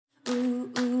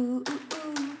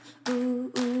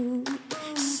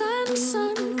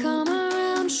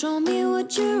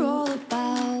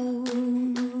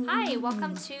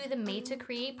welcome to the Made to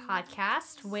Create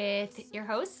podcast with your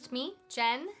host, me,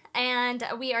 Jen. And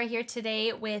we are here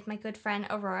today with my good friend,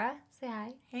 Aurora. Say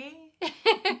hi. Hey.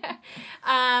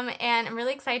 And I'm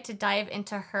really excited to dive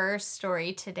into her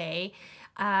story today.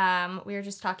 We were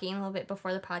just talking a little bit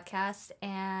before the podcast,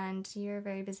 and you're a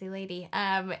very busy lady,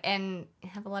 and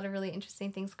have a lot of really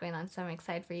interesting things going on, so I'm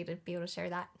excited for you to be able to share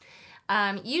that.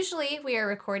 Usually we are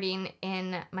recording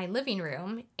in my living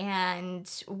room, and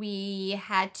we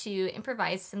had to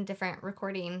improvise some different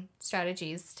recording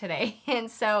strategies today,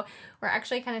 and so we're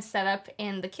actually kind of set up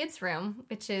in the kids' room,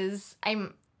 which is,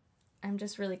 I'm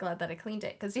just really glad that I cleaned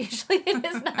it, because usually it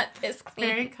is not this clean.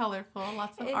 Very colorful.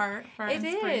 Lots of art for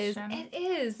inspiration. It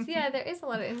is. Yeah, there is a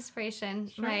lot of inspiration.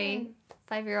 Sure. My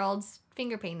 5-year-old's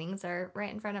finger paintings are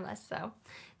right in front of us, so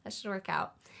that should work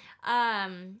out.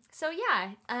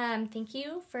 Thank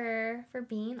you for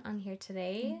being on here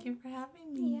today. Thank you for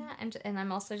having me. Yeah, and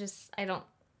I'm also just, I don't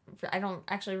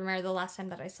actually remember the last time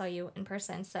that I saw you in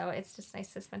person, so it's just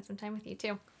nice to spend some time with you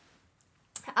too.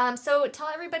 So tell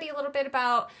everybody a little bit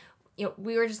about,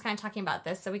 we were just kind of talking about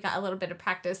this, so we got a little bit of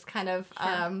practice kind of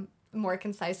more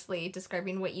concisely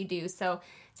describing what you do. So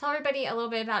tell everybody a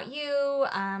little bit about you.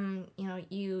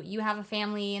 You have a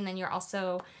family, and then you're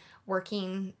also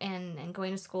working and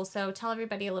going to school. So tell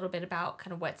everybody a little bit about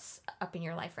kind of what's up in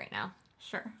your life right now.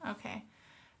 Sure. Okay.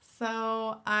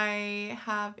 So I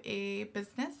have a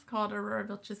business called Aurora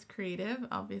Vilches Creative.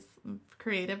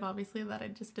 Obviously, that I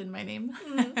just did my name.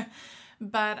 Mm-hmm.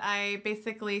 But I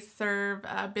basically serve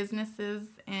businesses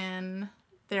in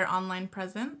their online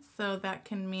presence. So that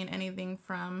can mean anything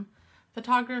from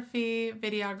photography,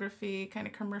 videography, kind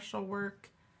of commercial work,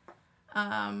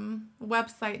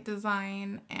 website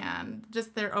design, and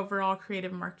just their overall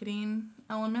creative marketing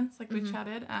elements, like we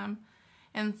chatted.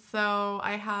 And so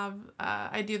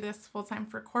I do this full time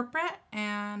for corporate,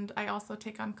 and I also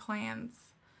take on clients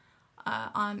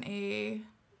on a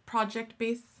project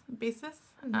basis,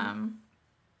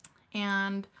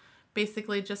 and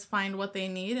basically just find what they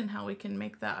need and how we can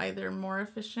make that either more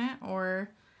efficient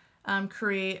or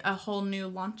create a whole new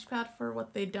launch pad for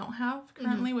what they don't have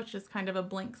currently, which is kind of a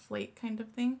blank slate kind of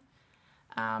thing.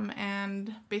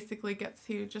 And basically get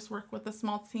to just work with a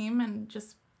small team and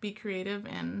just be creative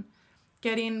in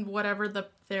getting whatever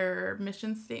their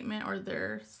mission statement or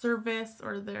their service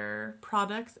or their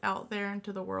products out there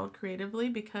into the world creatively,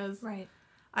 because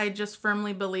I just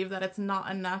firmly believe that it's not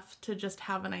enough to just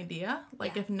have an idea.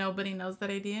 If nobody knows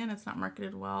that idea and it's not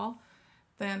marketed well,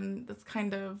 then it's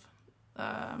kind of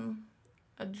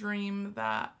a dream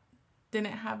that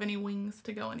didn't have any wings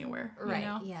to go anywhere. Right. You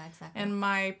know? Yeah, exactly. And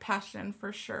my passion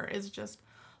for sure is just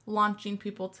launching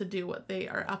people to do what they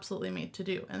are absolutely made to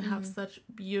do and have such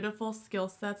beautiful skill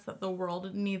sets that the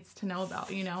world needs to know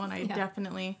about, and I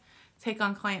definitely take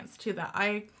on clients too that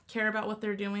I care about what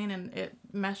they're doing and it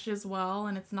meshes well,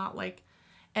 and it's not like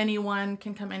anyone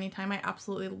can come anytime. I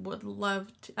absolutely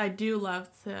I do love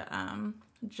to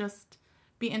just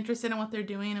be interested in what they're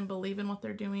doing and believe in what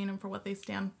they're doing and for what they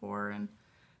stand for, and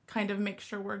kind of make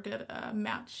sure we're good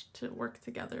match to work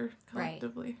together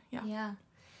collectively. Right. Yeah.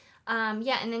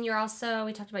 And then you're also,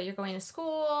 we talked about you're going to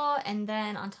school, and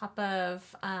then on top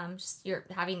of just you're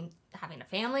having a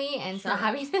family, and so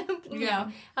having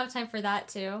to have time for that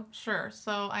too. Sure.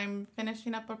 So I'm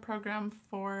finishing up a program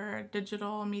for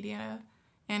digital media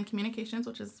and communications,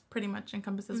 which is pretty much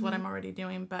encompasses what I'm already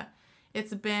doing, but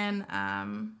it's been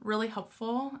really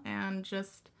helpful, and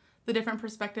just the different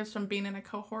perspectives from being in a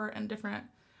cohort and different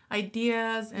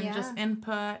ideas and just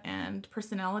input and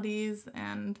personalities,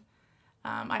 and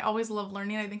I always love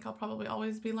learning. I think I'll probably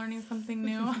always be learning something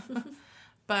new.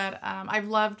 But I've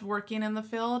loved working in the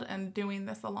field and doing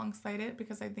this alongside it,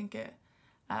 because I think it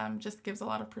just gives a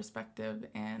lot of perspective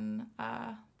in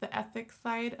the ethics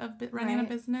side of running a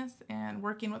business and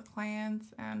working with clients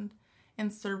and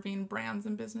serving brands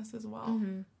and business as well.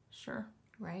 Sure.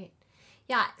 Right.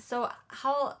 Yeah. So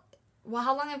how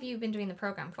long have you been doing the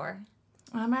program for?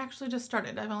 I actually just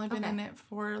started. I've only been in it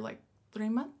for 3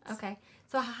 months. Okay.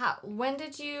 So when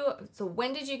did you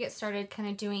get started kind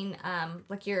of doing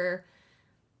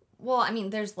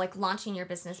there's launching your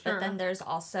business, but then there's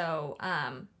also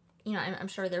I'm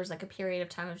sure there was a period of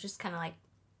time of just kind of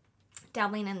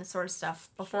dabbling in the sort of stuff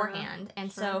beforehand.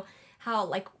 And so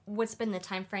how what's been the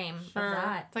time frame of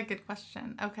that? That's a good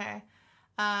question. Okay.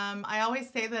 I always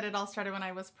say that it all started when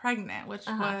I was pregnant, which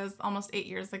was almost 8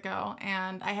 years ago,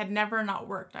 and I had never not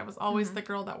worked. I was always the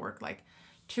girl that worked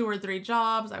 2 or 3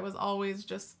 jobs. I was always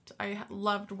I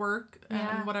loved work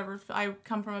and whatever. I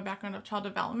come from a background of child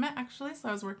development, actually. So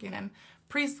I was working in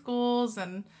preschools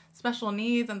and special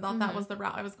needs and thought that was the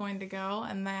route I was going to go,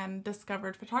 and then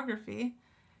discovered photography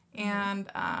And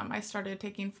I started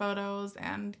taking photos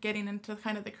and getting into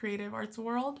kind of the creative arts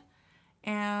world.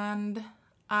 And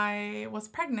I was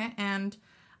pregnant and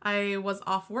I was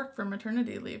off work for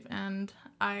maternity leave. And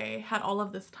I had all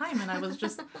of this time and I was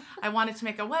just, I wanted to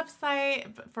make a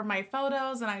website for my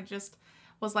photos. And I just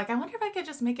was like, I wonder if I could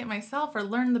just make it myself or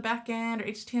learn the back end or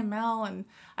HTML. And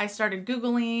I started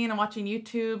Googling and watching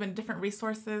YouTube and different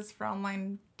resources for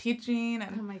online teaching.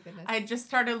 And oh my goodness. I just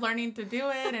started learning to do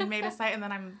it and made a site. And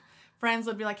then friends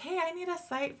would be like, hey, I need a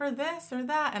site for this or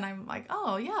that. And I'm like,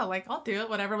 oh yeah, like I'll do it.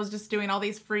 Whatever. Was just doing all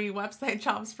these free website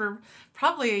jobs for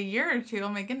probably a year or two. Oh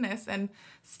my goodness. And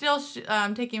still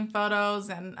taking photos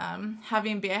and I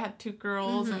had 2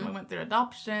 girls and we went through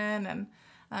adoption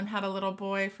and had a little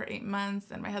boy for 8 months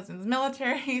and my husband's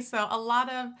military. So a lot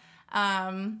of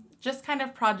just kind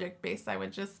of project based. I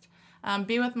would just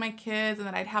be with my kids and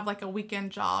then I'd have like a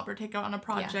weekend job or take out on a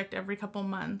project every couple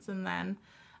months. And then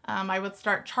I would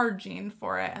start charging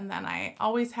for it. And then I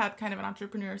always had kind of an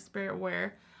entrepreneur spirit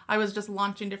where I was just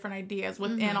launching different ideas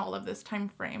within all of this time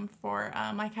frame for,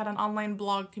 I had an online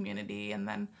blog community and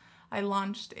then I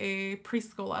launched a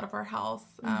preschool out of our house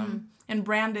and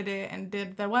branded it and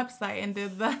did the website and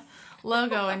did the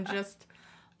logo and just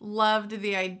loved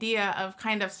the idea of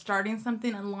kind of starting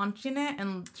something and launching it.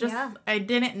 And just, I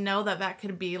didn't know that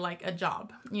could be like a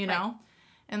job, you know?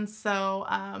 And so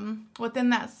within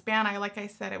that span, like I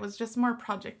said, it was just more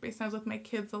project-based. I was with my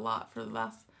kids a lot for the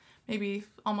last maybe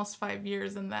almost 5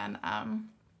 years. And then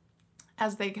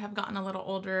as they have gotten a little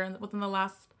older and within the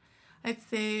last, I'd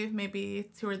say maybe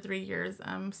 2 or 3 years,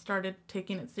 started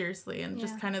taking it seriously and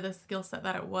just kind of the skill set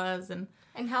that it was. And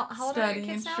how old are your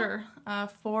kids now? Sure.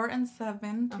 4 and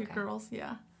 7, 2 girls,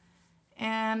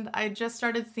 And I just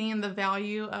started seeing the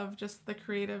value of just the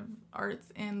creative arts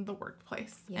in the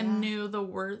workplace and knew the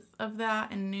worth of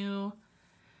that and knew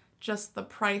just the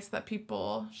price that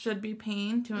people should be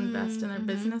paying to invest in their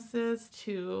businesses,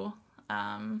 to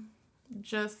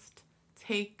just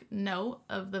take note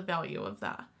of the value of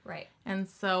that. Right. And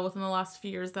so within the last few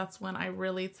years, that's when I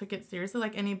really took it seriously.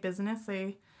 Like any business,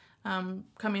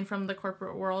 coming from the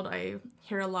corporate world, I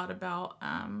hear a lot about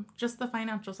just the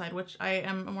financial side, which I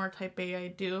am more type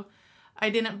A. I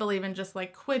didn't believe in just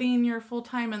like quitting your full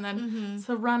time and then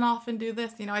to run off and do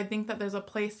this. You know, I think that there's a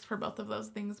place for both of those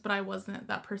things, but I wasn't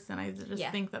that person. I just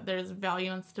think that there's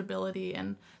value and stability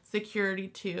and security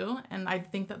too. And I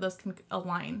think that those can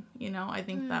align, you know. I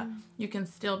think that you can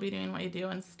still be doing what you do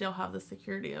and still have the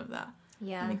security of that.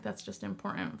 Yeah. I think that's just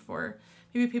important for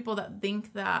maybe people that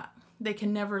think that they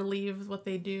can never leave what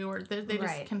they do or they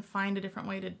just can find a different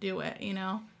way to do it, you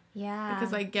know? Yeah.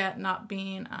 Because I get not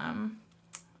being,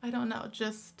 I don't know,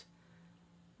 just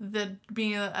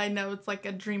I know it's like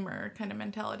a dreamer kind of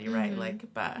mentality, right?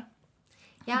 Like, but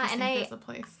yeah, and there's a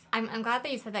place. I'm glad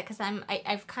that you said that because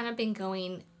I've kind of been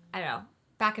going, I don't know,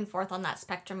 back and forth on that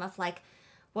spectrum of like,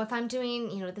 well, if I'm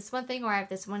doing, you know, this one thing or I have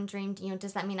this one dream, you know,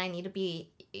 does that mean I need to be,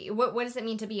 what does it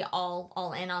mean to be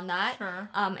all in on that? Sure.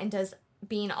 And does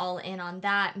being all in on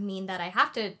that mean that I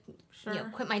have to, you know,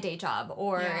 quit my day job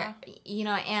or, you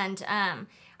know, and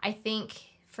I think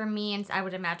for me, and I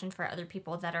would imagine for other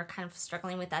people that are kind of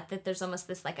struggling with that there's almost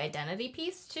this like identity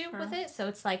piece too with it. So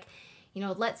it's like, you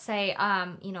know, let's say,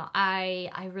 you know,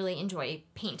 I really enjoy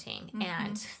painting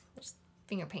and there's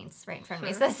finger paints right in front of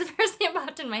me. So that's the first thing that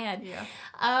popped in my head. Yeah.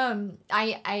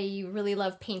 I really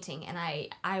love painting and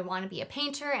I want to be a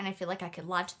painter and I feel like I could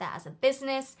launch that as a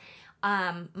business.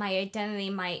 My identity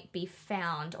might be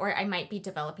found, or I might be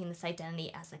developing this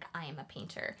identity as like I am a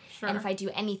painter. Sure. And if I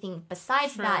do anything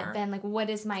besides that, then like what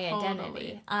is my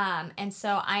identity? And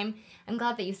so I'm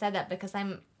glad that you said that because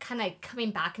I'm kind of coming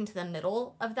back into the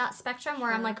middle of that spectrum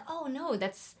where I'm like, oh no,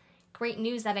 that's great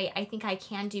news that I think I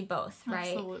can do both, right?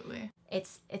 Absolutely.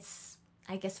 It's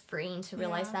I guess freeing to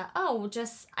realize that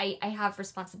just I have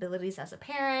responsibilities as a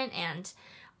parent and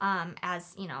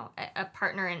as, you know, a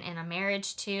partner in a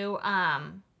marriage too.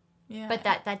 But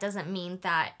that doesn't mean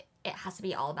that it has to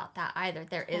be all about that either.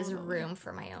 There is room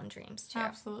for my own dreams too.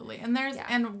 Absolutely. And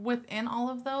and within all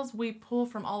of those, we pull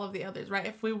from all of the others, right?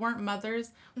 If we weren't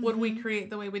mothers, would we create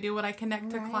the way we do? Would I connect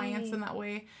to clients in that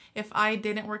way? If I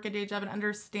didn't work a day job and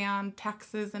understand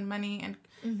taxes and money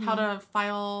and how to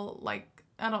file like,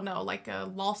 I don't know, like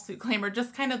a lawsuit claim or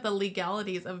just kind of the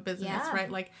legalities of business,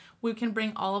 right? Like we can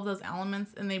bring all of those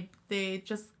elements and they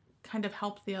just kind of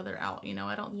help the other out, you know?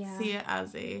 I don't see it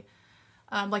as a,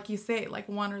 like you say, like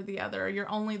one or the other. You're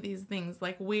only these things.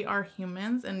 Like we are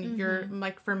humans and you're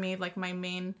like, for me, like my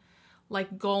main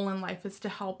like goal in life is to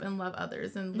help and love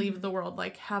others and leave the world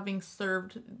like having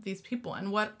served these people.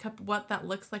 And what that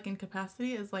looks like in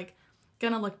capacity is like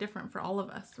gonna look different for all of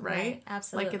us, right?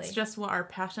 Absolutely. Like, it's just what our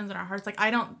passions and our hearts. Like,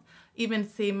 I don't even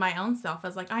see my own self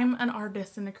as like, I'm an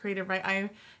artist and a creative, right? I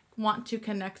want to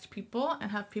connect people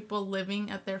and have people living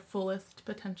at their fullest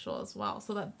potential as well,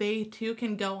 so that they too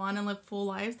can go on and live full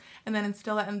lives, and then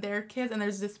instill that in their kids. And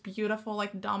there's this beautiful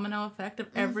like domino effect of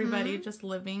everybody just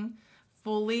living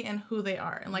fully in who they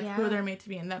are and like who they're made to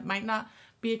be. And that might not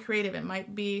be a creative, it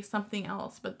might be something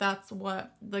else, but that's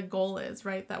what the goal is,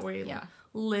 right? That we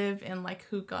live in like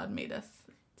who God made us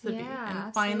to be,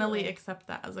 and finally accept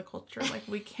that as a culture. Like,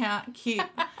 we can't keep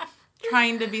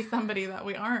trying to be somebody that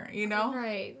we aren't, you know?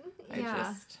 Right.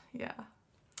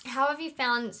 How have you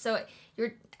found, so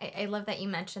I love that you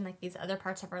mentioned like these other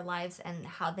parts of our lives and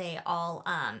how they all,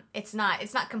 it's not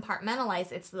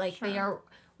compartmentalized. It's like they are,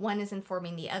 one is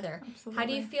informing the other. Absolutely. How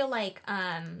do you feel like,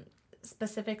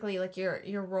 specifically like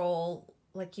your role,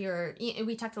 like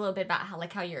we talked a little bit about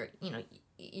how you're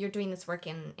doing this work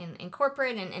in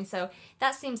corporate. And so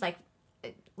that seems like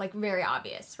very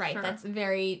obvious, right? Sure. That's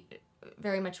very,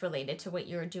 very much related to what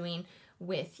you're doing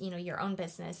with, your own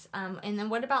business. And then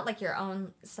what about like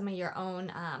some of your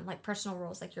own, like personal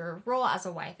roles, like your role as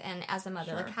a wife and as a mother?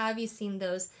 Sure. Like, how have you seen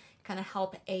those kind of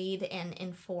help aid and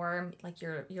inform like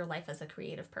your life as a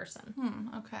creative person?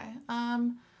 Okay.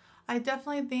 I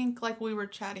definitely think, like we were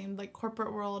chatting, like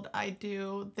corporate world, I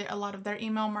do a lot of their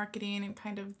email marketing and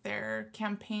kind of their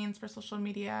campaigns for social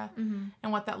media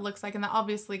and what that looks like. And that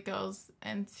obviously goes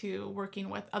into working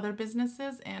with other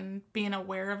businesses and being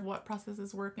aware of what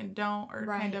processes work and don't, or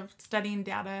kind of studying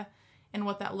data and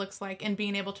what that looks like, and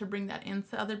being able to bring that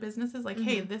into other businesses. Like,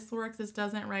 hey, this works, this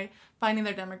doesn't, right? Finding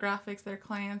their demographics, their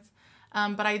clients.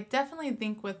 But I definitely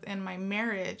think within my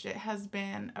marriage, it has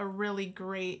been a really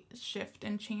great shift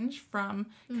and change from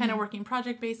kind of working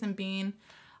project-based and being...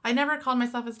 I never called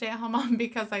myself a stay-at-home mom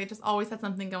because I just always had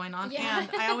something going on. Yeah. And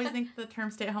I always think the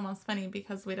term stay-at-home mom's funny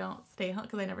because we don't stay home,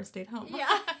 because I never stayed home. Yeah.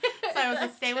 So I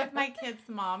was a stay-with-my-kids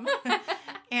mom.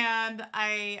 And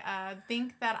I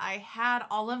think that I had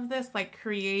all of this like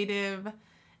creative...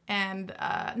 and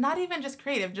not even just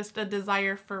creative, just a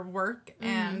desire for work,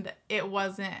 and it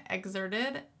wasn't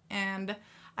exerted. And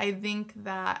I think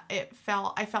that I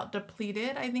felt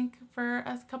depleted, I think, for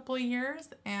a couple of years,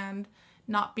 and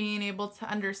not being able to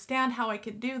understand how I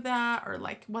could do that or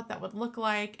like what that would look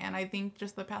like. And I think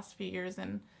just the past few years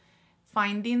and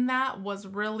finding that was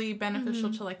really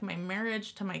beneficial to like my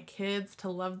marriage, to my kids, to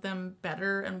love them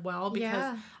better and well,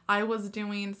 because I was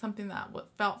doing something that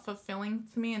felt fulfilling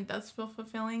to me and does feel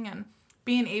fulfilling, and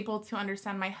being able to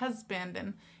understand my husband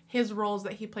and his roles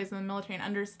that he plays in the military, and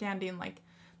understanding like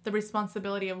the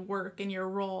responsibility of work and your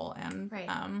role, and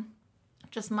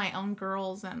just my own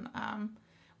girls, and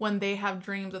when they have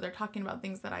dreams or they're talking about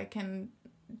things, that I can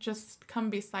just come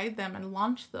beside them and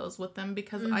launch those with them,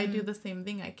 because I do the same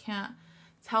thing. I can't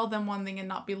tell them one thing and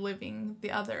not be living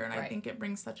the other. And I think it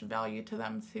brings such value to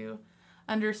them to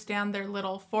understand their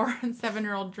little 4 and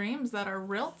 7-year-old dreams that are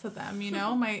real to them.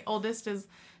 My oldest is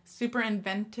super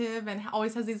inventive and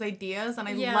always has these ideas, and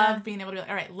I love being able to be like,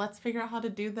 all right, let's figure out how to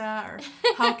do that, or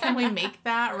how can we make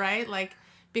that, right? Like,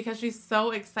 because she's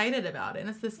so excited about it. And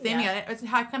it's the same. It's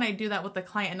how can I do that with the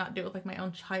client and not do it with like my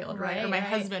own child, right? Or my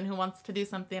husband who wants to do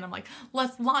something, and I'm like,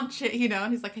 let's launch it,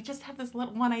 and he's like, I just have this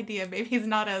little one idea. Maybe he's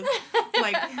not as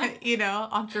like,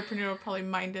 entrepreneurial probably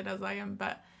minded as I am,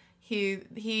 but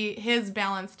his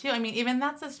balance too. I mean, even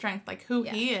that's a strength. Like, who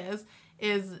he is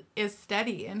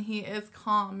steady, and he is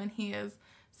calm, and he is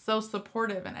so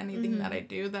supportive in anything that I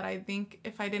do, that I think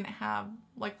if I didn't have,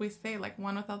 like we say, like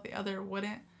one without the other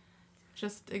wouldn't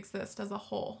just exist as a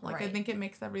whole. Like, I think it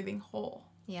makes everything whole.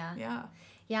 Yeah.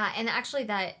 And actually,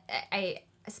 that I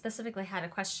specifically had a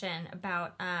question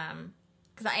about,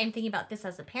 because I'm thinking about this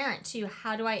as a parent too.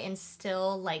 How do I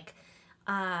instill like,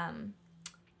 not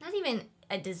even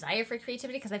a desire for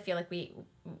creativity, because I feel like we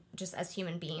just as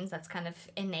human beings, that's kind of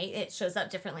innate. It shows up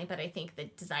differently, but I think the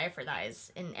desire for that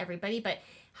is in everybody. But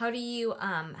how do you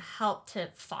help to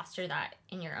foster that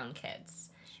in your own kids?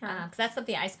 Sure. Because that's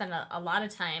something I spend a lot of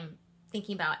time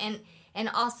thinking about, and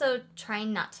also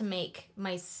trying not to make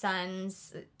my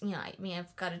sons, I mean,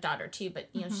 I've got a daughter too, but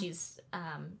she's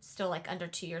still like under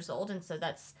 2 years old, and so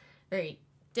that's very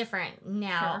different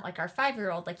now. Sure. Like our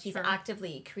 5-year-old, like he's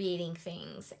actively creating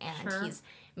things, and he's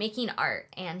making art,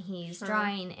 and he's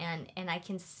drawing, and I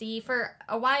can see for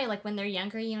a while, like when they're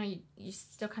younger, you're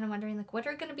still kind of wondering like what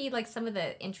are going to be like some of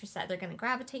the interests that they're going to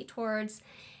gravitate towards.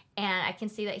 And I can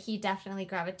see that he definitely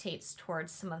gravitates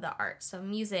towards some of the art, so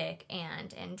music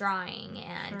and drawing,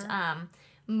 and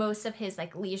most of his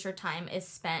like leisure time is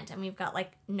spent, and we've got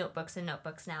like notebooks and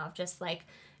notebooks now of just like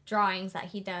drawings that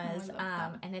he does,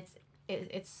 and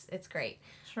it's great.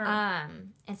 Sure.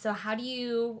 And so how do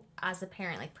you, as a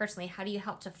parent, like personally, how do you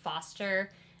help to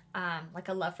foster like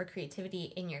a love for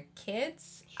creativity in your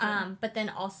kids? Sure. But then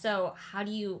also, how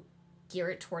do you gear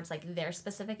it towards like their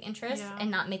specific interests and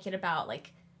not make it about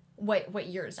like what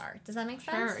yours are? Does that make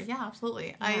sense? Sure. Yeah, absolutely.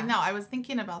 Yeah. I know. I was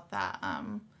thinking about that.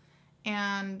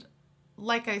 And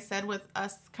like I said, with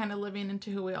us kind of living into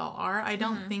who we all are, I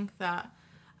don't think that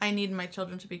I need my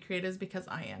children to be creatives because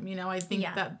I am. You know, I think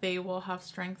that they will have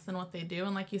strengths in what they do.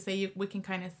 And like you say, we can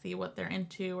kind of see what they're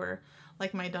into. Or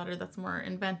like my daughter, that's more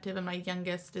inventive, and my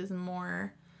youngest is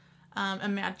more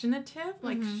imaginative.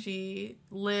 Like she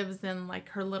lives in like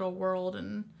her little world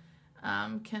and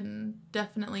can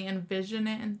definitely envision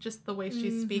it, and just the way she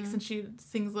speaks, and she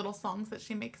sings little songs that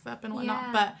she makes up and whatnot.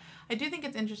 Yeah. But I do think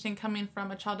it's interesting coming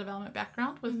from a child development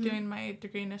background with doing my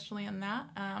degree initially in that.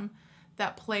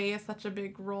 That play is such a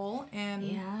big role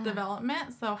in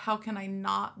development. So how can I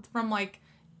not, from like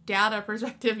data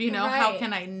perspective, you know, how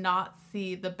can I not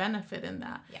see the benefit in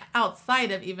that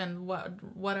outside of even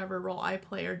whatever role I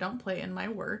play or don't play in my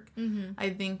work?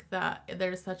 I think that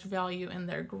there's such value in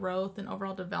their growth and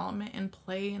overall development in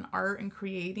play and art and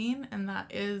creating, and that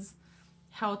is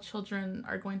how children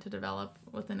are going to develop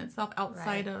within itself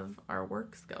outside of our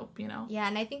work scope, you know? Yeah,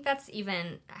 and I think that's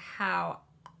even how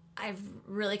I've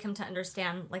really come to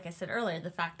understand, like I said earlier, the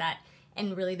fact that,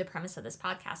 and really the premise of this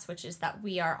podcast, which is that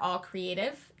we are all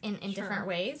creative in different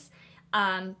ways.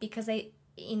 Because I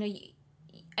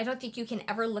don't think you can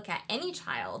ever look at any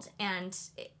child and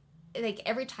like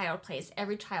every child plays,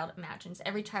 every child imagines,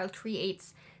 every child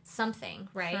creates something,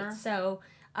 right? Sure. So,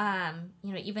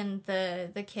 even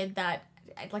the kid that,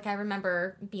 like, I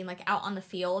remember being like out on the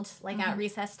field, like at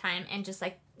recess time, and just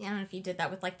like, I don't know if you did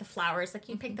that with like the flowers, like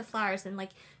you pick the flowers and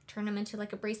like turn them into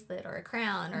like a bracelet or a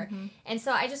crown, or and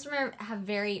so I just remember have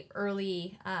very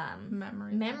early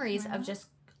memories of just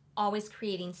always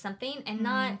creating something and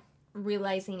not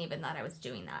realizing even that I was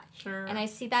doing that. Sure. And I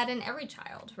see that in every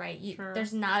child, right?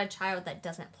 There's not a child that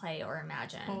doesn't play or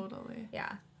imagine. Totally.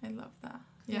 Yeah. I love that.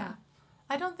 Yeah.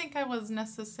 I don't think I was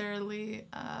necessarily,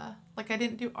 like I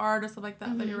didn't do art or stuff like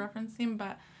that that you're referencing,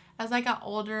 but as I got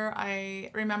older,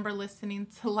 I remember listening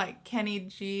to like Kenny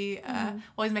G.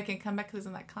 Well, he's making a comeback because he's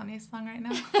in that Kanye song right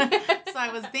now. So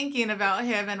I was thinking about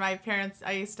him, and my parents,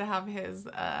 I used to have his,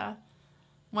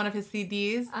 one of his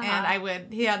CDs,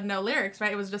 and he had no lyrics,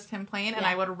 right? It was just him playing, and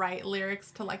I would write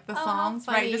lyrics to like the songs,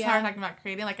 funny, right? Just how we're talking about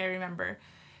creating. Like I remember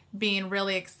being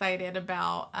really excited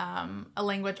about a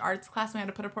language arts class. We had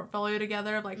to put a portfolio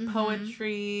together of like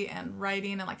poetry and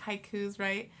writing and like haikus,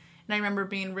 right? And I remember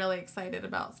being really excited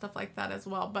about stuff like that as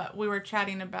well. But we were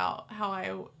chatting about how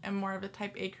I am more of a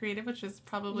type A creative, which is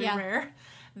probably rare.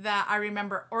 That I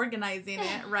remember organizing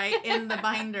it, right, in the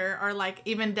binder, or like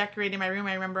even decorating my room.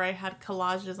 I remember I had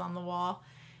collages on the wall,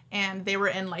 and they were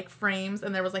in like frames,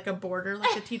 and there was like a border,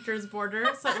 like a teacher's border.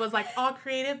 So it was like all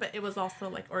creative, but it was also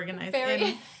like organized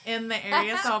in the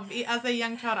area. So as a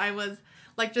young child, I was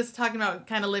like just talking about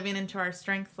kind of living into our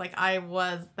strengths. Like I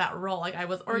was that role. Like I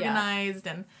was organized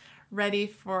and ready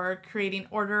for creating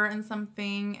order in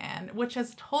something, and which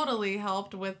has totally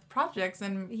helped with projects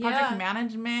and project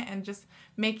management, and just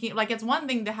making, like, it's one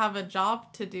thing to have a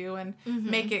job to do and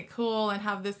make it cool and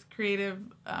have this creative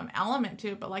element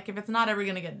to it, but like if it's not ever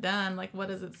going to get done, like what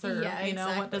does it serve? You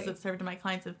know, what does it serve to my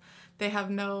clients if they have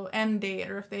no end date,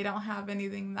 or if they don't have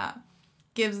anything that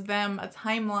gives them a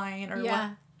timeline,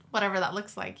 or whatever that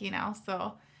looks like, you know?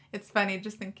 So it's funny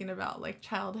just thinking about like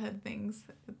childhood things.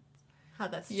 How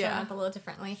that's shown up a little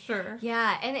differently. Sure.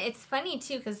 Yeah, and it's funny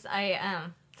too because I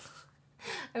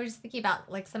was just thinking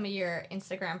about like some of your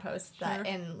Instagram posts that,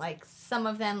 and like some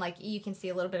of them, like you can see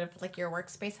a little bit of like your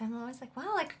workspace. I'm always like,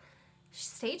 wow, like she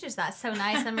stages that so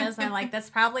nice. I'm just like,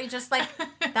 that's probably just like,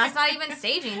 that's not even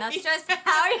staging. That's just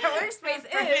how your workspace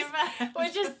is,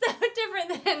 which is so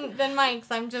different than mine. Because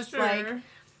I'm just like,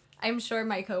 I'm sure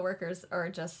my coworkers are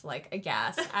just like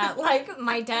aghast at like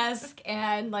my desk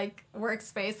and like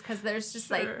workspace, because there's just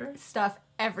like stuff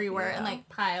everywhere and like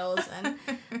piles, and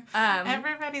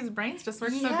everybody's brains just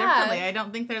work so differently. I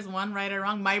don't think there's one right or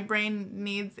wrong. My brain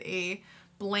needs a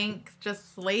blank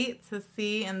just slate to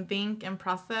see and think and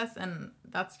process, and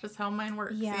that's just how mine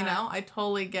works. You know, I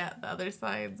totally get the other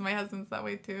sides. My husband's that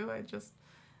way too. It's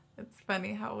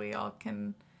funny how we all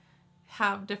can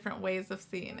have different ways of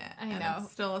seeing it. I know.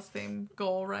 It's still the same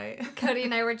goal, right? Cody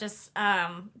and I were just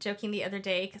joking the other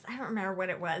day, because I don't remember what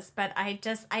it was, but I'm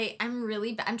trying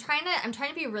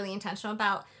to be really intentional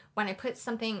about when I put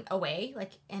something away,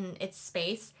 like in its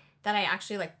space, that I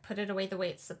actually like put it away the way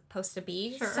it's supposed to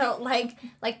be. Sure. So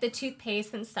like the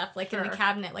toothpaste and stuff, like in the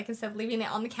cabinet, like instead of leaving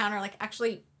it on the counter, like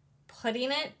actually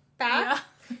putting it back.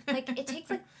 Yeah. Like, it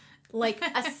takes, like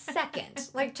a second.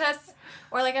 Like, just...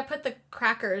 Or, like, I put the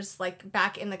crackers, like,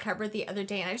 back in the cupboard the other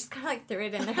day, and I just kind of, like, threw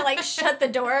it in there, like, shut the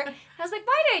door. And I was like,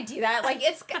 why did I do that? Like,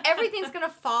 everything's gonna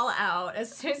fall out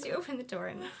as soon as you open the door,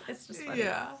 and it's just funny.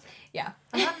 Yeah.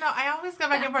 I don't know. I always go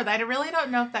back and forth. I really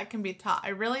don't know if that can be taught. I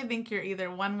really think you're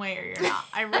either one way or you're not.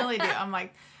 I really do. I'm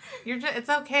like... it's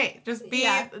okay. Just be,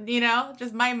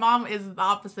 just my mom is the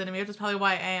opposite of me, which is probably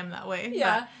why I am that way.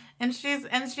 Yeah. But, and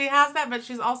she has that, but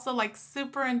she's also like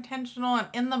super intentional and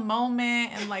in the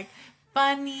moment and like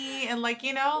funny and like,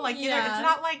 it's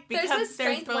not like because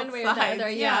there's both one way sides. Or the other.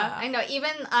 Yeah. I know.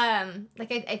 Even,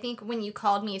 like, I think when you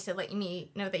called me to let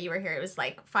me know that you were here, it was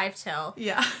like 5 till.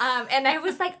 Yeah. And I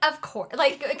was like, of course,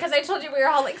 like, because I told you we were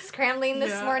all like scrambling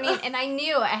this morning, and I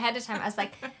knew ahead of time, I was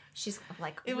like, she's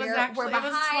like, we're behind. It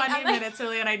was 20 minutes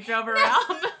early, and I drove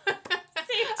around.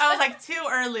 I was like, too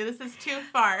early. This is too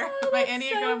far. My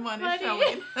Enneagram 1 is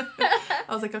showing. I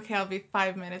was like, okay, I'll be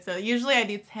 5 minutes early. Usually I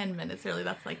do 10 minutes early.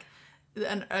 That's like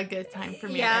a good time for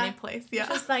me at any place. Yeah.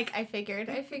 Just like I figured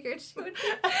she would be.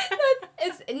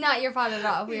 It's not your fault at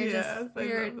all.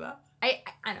 I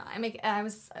know. I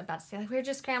was about to say, like, we were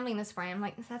just scrambling this morning. I'm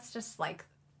like, that's just like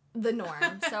the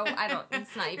norm. So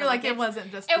it's not even. You're like, it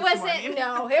wasn't just. It wasn't. Morning.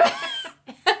 No.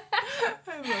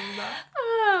 I love that.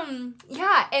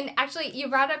 Yeah, and actually, you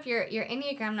brought up your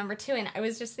Enneagram number 2, and I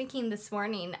was just thinking this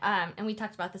morning, and we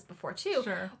talked about this before too.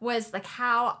 Sure. Was like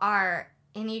how our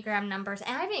Enneagram numbers,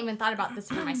 and I haven't even thought about this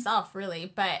for myself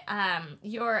really, but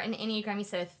you're an Enneagram. You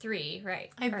said a 3,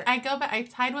 right? I go back. I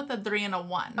tied with a 3 and a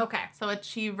 1. Okay. So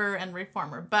achiever and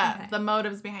reformer, but the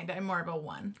motives behind it, I'm more of a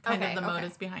 1.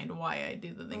 Motives behind why I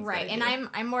do the things. Right, that I do. and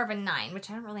I'm more of a 9, which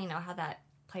I don't really know how that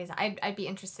plays out. I'd be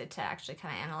interested to actually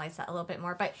kind of analyze that a little bit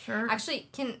more, but actually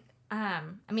can.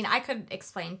 I could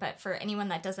explain, but for anyone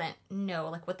that doesn't know,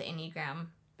 like, what the Enneagram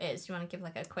is, you want to give,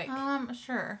 like, a quick...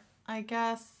 Sure. I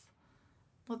guess,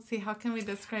 let's see, how can we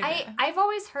describe it? I've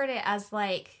always heard it as,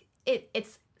 like,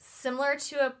 it's similar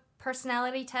to a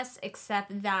personality test,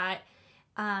 except that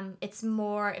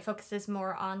it focuses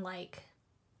more on, like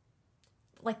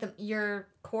your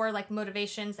core, like,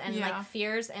 motivations and, like,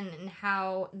 fears and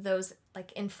how those,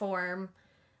 like, inform...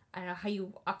 I don't know, how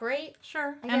you operate.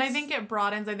 Sure. I think it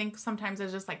broadens. I think sometimes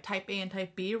there's just like type A and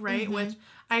type B, right? Mm-hmm. Which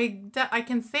I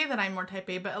can say that I'm more type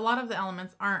A, but a lot of the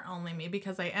elements aren't only me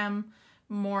because I am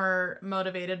more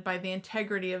motivated by the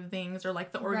integrity of things or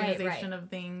like the organization of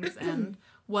things and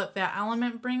what that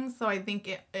element brings. So I think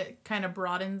it kind of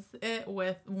broadens it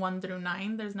with 1 through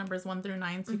 9. There's numbers 1 through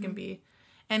 9, so you can be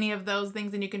any of those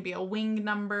things, and you can be a wing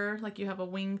number, like you have a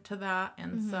wing to that.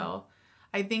 And so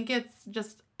I think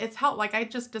it's how, like, I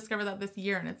just discovered that this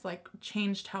year, and it's like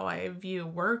changed how I view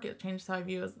work. It changed how I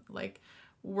view as like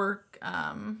work,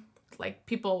 like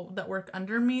people that work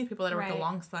under me, people that I work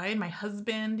alongside, my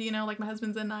husband, like my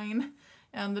husband's a 9,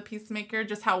 the peacemaker,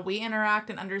 just how we interact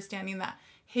and understanding that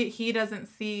he doesn't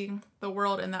see the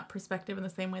world in that perspective in the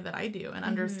same way that I do, and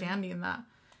understanding that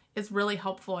is really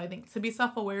helpful. I think to be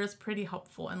self-aware is pretty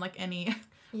helpful in like any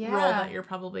role that you're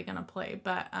probably going to play.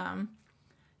 But,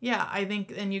 yeah, I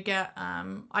think, and you get,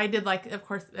 I did like, of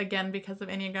course, again, because of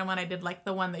Enneagram 1, I did like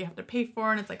the one that you have to pay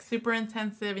for, and it's like super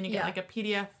intensive, and you get like a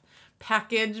PDF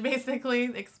package, basically,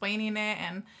 explaining it,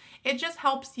 and it just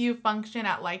helps you function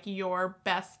at like your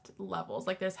best levels.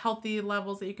 Like there's healthy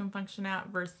levels that you can function at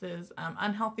versus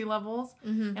unhealthy levels,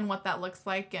 and what that looks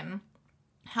like, and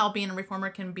how being a reformer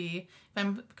can be, if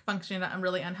I'm functioning at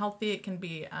really unhealthy, it can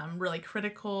be really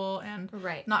critical and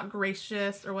not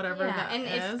gracious or whatever that and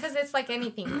is. it's because it's like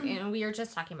anything, and we were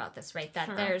just talking about this, right?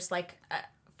 That there's like,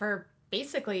 for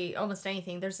basically almost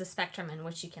anything, there's a spectrum in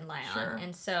which you can lie on.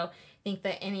 And so I think the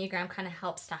Enneagram kind of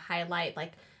helps to highlight,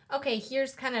 like, okay,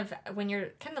 here's kind of when you're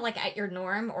kind of like at your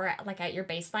norm or like at your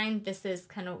baseline, this is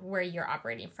kind of where you're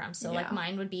operating from. So like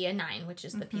mine would be a 9, which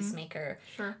is the peacemaker.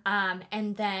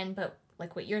 And then, but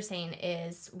like what you're saying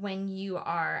is when you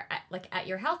are at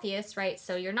your healthiest, right?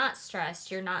 So you're not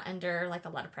stressed, you're not under like a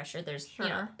lot of pressure. There's,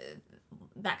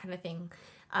 that kind of thing.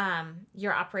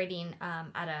 You're operating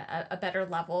at a better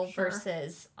level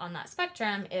versus on that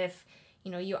spectrum. If,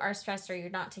 you are stressed or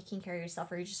you're not taking care of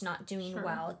yourself or you're just not doing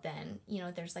well, then,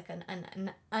 there's like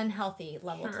an unhealthy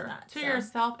level to that. To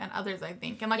yourself and others, I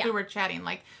think. And like we were chatting,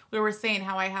 like we were saying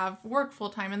how I have work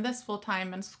full-time and this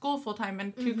full-time and school full-time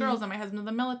and 2 girls and my husband in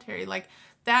the military. Like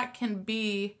that can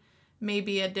be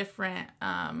maybe a different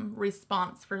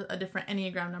response for a different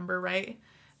Enneagram number, right?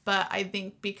 But I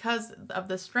think because of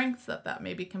the strengths that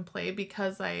maybe can play,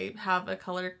 because I have a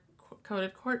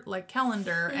color-coded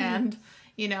calendar and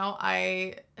You know,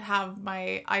 I have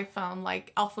my iPhone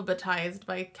like alphabetized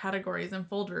by categories and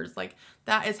folders. Like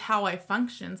that is how I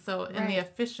function. So in the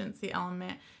efficiency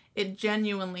element, it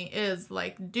genuinely is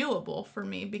like doable for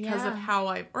me because of how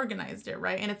I've organized it,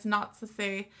 right? And it's not to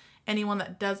say anyone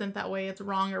that doesn't that way, it's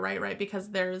wrong or right, because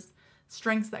there's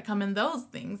strengths that come in those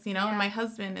things, you know? And my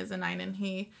husband is a 9 and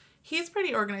he's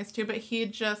pretty organized too, but he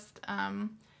just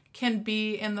can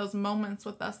be in those moments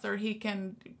with us, or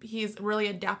he's really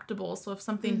adaptable. So if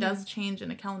something does change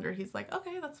in a calendar, he's like,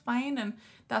 okay, that's fine. And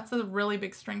that's a really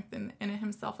big strength in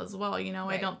himself as well. You know,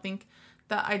 I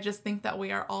just think that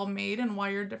we are all made and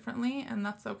wired differently, and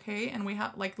that's okay. And we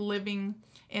have like living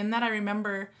in that. I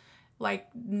remember like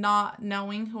not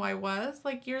knowing who I was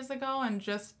like years ago, and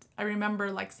just I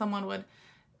remember like someone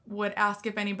would ask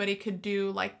if anybody could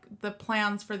do like the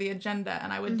plans for the agenda,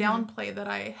 and I would downplay that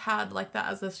I had like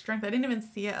that as a strength. I didn't even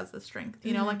see it as a strength,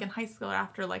 you know, like in high school or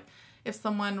after, like if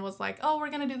someone was like, oh,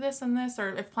 we're gonna do this and this, or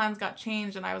if plans got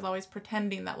changed, and I was always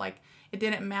pretending that like it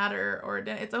didn't matter, or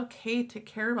it's okay to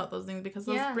care about those things, because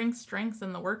those bring strengths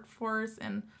in the workforce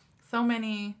and so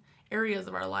many areas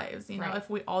of our lives, you know. If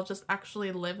we all just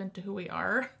actually live into who we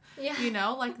are, you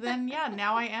know, like then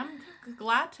now I am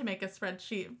glad to make a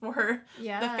spreadsheet for the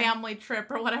family trip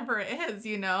or whatever it is,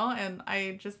 you know. And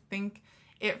I just think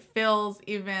it feels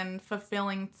even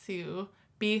fulfilling to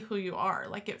be who you are.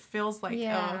 Like it feels like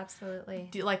absolutely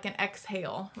like an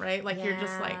exhale, right? Like you're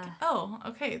just like, oh,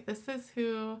 okay, this is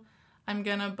who I'm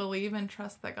gonna believe and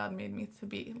trust that God made me to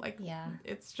be. Like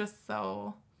it's just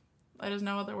so, there's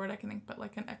no other word I can think but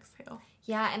like an exhale.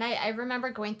 Yeah, and I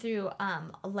remember going through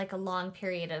like a long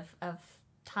period of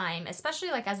time, especially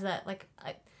like as a like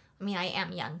I mean I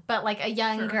am young, but like a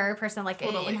younger person, like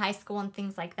in high school and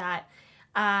things like that,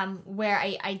 where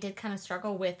I did kind of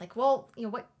struggle with like, well, you know,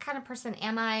 what kind of person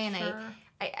am I?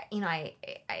 And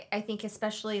I think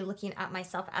especially looking at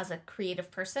myself as a creative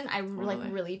person, I like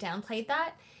really downplayed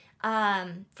that.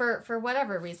 For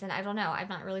whatever reason, I don't know. I'm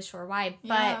not really sure why,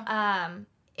 but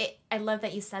I love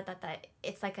that you said that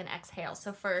it's like an exhale.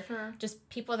 So for just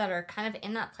people that are kind of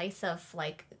in that place of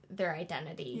like their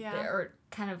identity or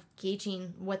kind of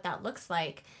gauging what that looks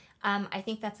like, I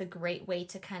think that's a great way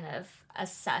to kind of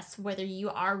assess whether you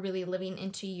are really living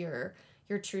into your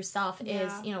true self.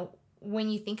 Is, you know, when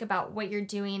you think about what you're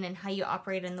doing and how you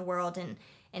operate in the world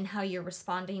and how you're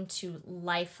responding to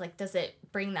life, like does it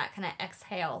bring that kind of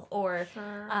exhale, or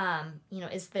you know,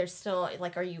 is there still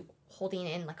like, are you holding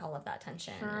in like all of that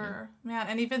tension?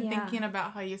 And even thinking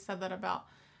about how you said that about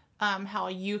how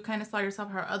you kind of saw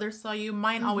yourself, how others saw you.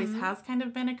 Mine always has kind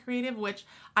of been a creative, which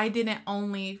I didn't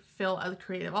only feel as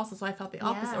creative also. So I felt the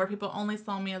opposite, where people only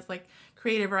saw me as like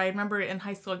creative. Or I remember in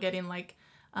high school getting like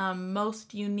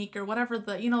most unique or whatever,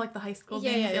 the, you know, like the high school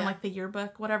things in like the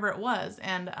yearbook, whatever it was.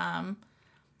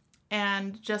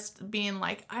 And just being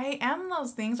like, I am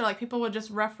those things. Or like people would just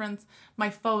reference my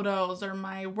photos or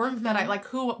my work that I like,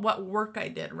 what work I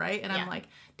did, right? And I'm like,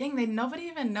 dang, nobody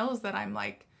even knows that I'm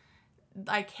like,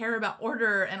 I care about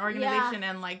order and organization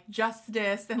and like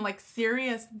justice and like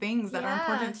serious things that are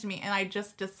important to me, and I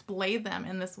just display them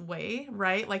in this way,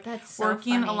 right? Like that's so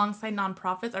working funny. Alongside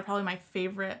nonprofits are probably my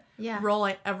favorite role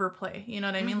I ever play. You know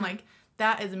what I mean? Like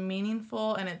that is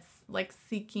meaningful, and it's like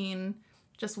seeking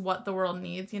just what the world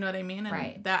needs, you know what I mean?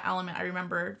 And that element, I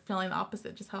remember feeling the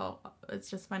opposite, just how it's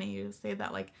just funny you say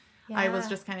that. Like I was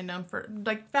just kind of known for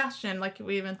like fashion, like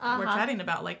we even were chatting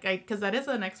about, like because that is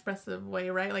an expressive way,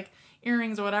 right? Like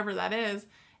earrings or whatever that is,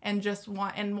 and just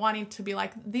wanting to be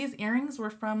like, these earrings were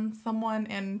from someone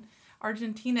in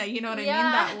Argentina, you know what I mean?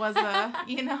 That was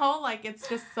you know, like it's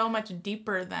just so much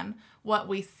deeper than what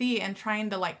we see, and trying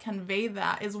to like convey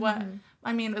that is what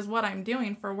I mean is what I'm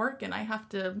doing for work, and I have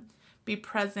to be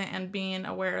present and being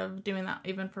aware of doing that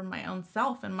even for my own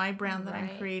self and my brand that I'm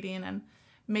creating, and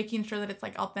making sure that it's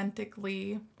like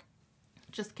authentically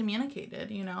just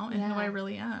communicated, you know, and who I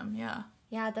really am.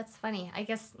 Yeah, that's funny. I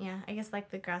guess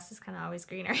like the grass is kind of always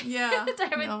greener.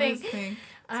 Type of thing.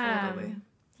 Totally.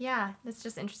 Yeah, that's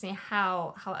just interesting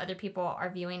how other people are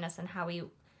viewing us, and how we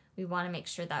want to make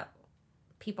sure that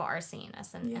people are seeing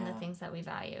us and the things that we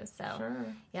value. So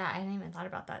I hadn't even thought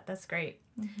about that. That's great.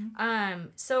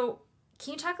 So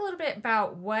can you talk a little bit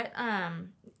about what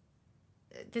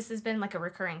this has been like a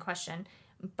recurring question,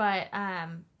 but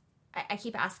I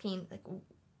keep asking like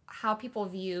how people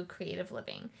view creative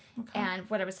living. And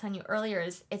what I was telling you earlier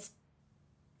is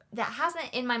that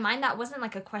hasn't, in my mind, that wasn't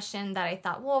like a question that I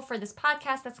thought, well, for this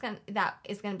podcast, that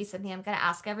is gonna be something I'm gonna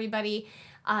ask everybody.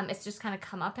 It's just kind of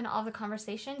come up in all the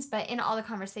conversations, but in all the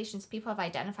conversations, people have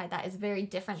identified that as very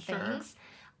different things,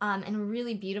 in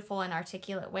really beautiful and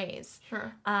articulate ways.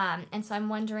 And so I'm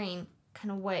wondering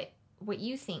kind of what what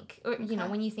you think, or, you know,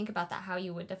 when you think about that, how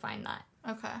you would define that.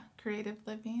 Okay. Creative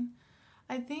living.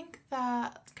 I think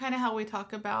that kind of how we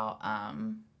talk about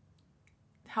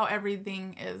how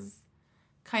everything is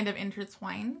kind of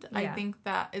intertwined. Yeah. I think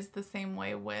that is the same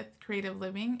way with creative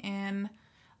living. And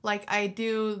like I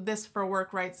do this for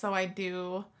work, right? So I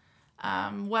do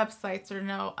websites,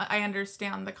 or I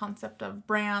understand the concept of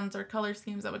brands or color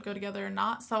schemes that would go together or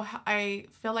not. So I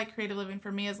feel like creative living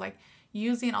for me is like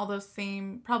using all those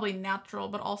same, probably natural,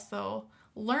 but also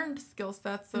learned skill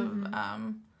sets of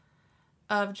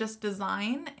just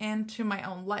design into my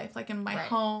own life, like in my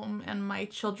home and my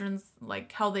children's,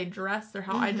 like how they dress or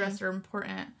how I dress are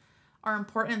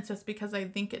important just because I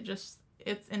think it's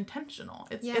intentional.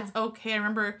 It's okay. I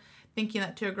remember thinking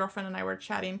that to a girlfriend and I were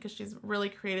chatting because she's really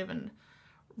creative and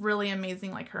really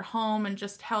amazing, like her home and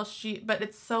just how but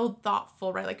it's so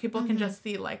thoughtful, right? Like people can just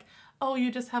see like, oh,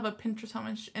 you just have a Pinterest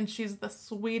home and she's the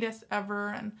sweetest ever.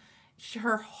 And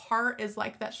her heart is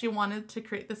like that. She wanted to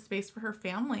create this space for her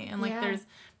family. And like there's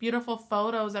beautiful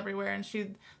photos everywhere. And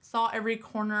she saw every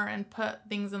corner and put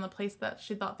things in the place that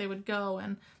she thought they would go.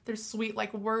 And there's sweet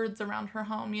like words around her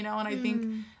home, you know? And I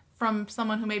think from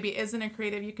someone who maybe isn't a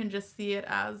creative, you can just see it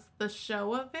as the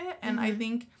show of it. And I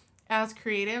think as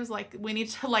creatives, like we need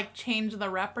to like change the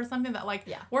rep or something that like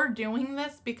we're doing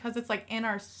this because it's like in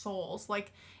our souls.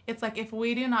 Like it's like if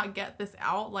we do not get this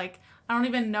out, like I don't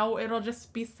even know, it'll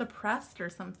just be suppressed or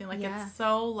something. Like it's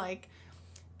so like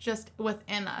just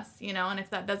within us, you know. And if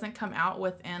that doesn't come out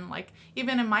within, like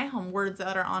even in my home, words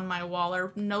that are on my wall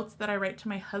or notes that I write to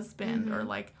my husband or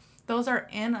like those are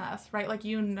in us, right? Like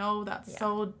you know that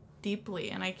so deeply,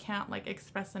 and I can't like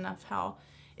express enough how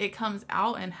it comes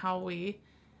out and how we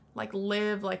like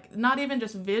live, like not even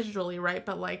just visually, right,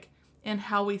 but like in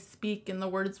how we speak and the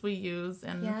words we use.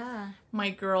 And my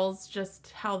girls,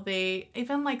 just how they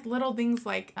even like little things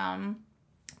like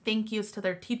thank yous to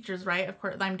their teachers, right? Of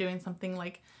course I'm doing something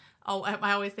like,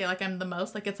 I always say like I'm the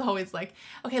most, like it's always like,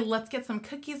 okay, let's get some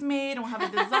cookies made and we'll have a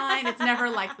design. It's never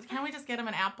like, can we just get them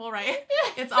an apple, right?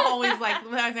 It's always like,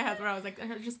 where I was like,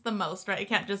 just the most, right? It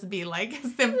can't just be like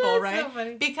simple, that's right? So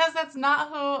funny. Because that's not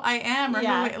who I am or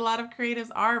who a lot of creatives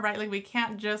are, right? Like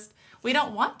we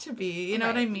don't want to be, you know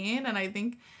what I mean? And I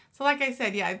think, so like I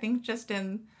said, I think just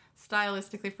in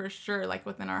stylistically for sure, like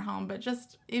within our home, but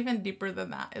just even deeper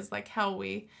than that is like how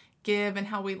we give and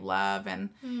how we love. And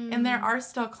there are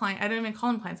still clients, I don't even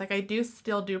call them clients, like I do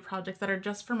still do projects that are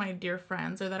just for my dear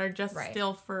friends or that are just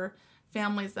still for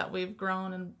families that we've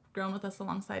grown with us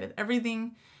alongside it.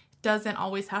 Everything doesn't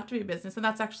always have to be business, and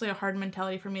that's actually a hard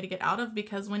mentality for me to get out of,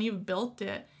 because when you've built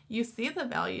it, you see the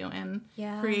value in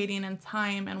creating and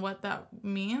time and what that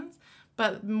means.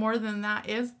 But more than that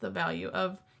is the value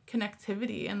of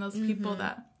connectivity and those people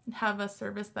that have a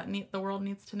service that the world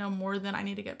needs to know more than I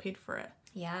need to get paid for it.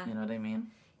 Yeah. You know what I mean?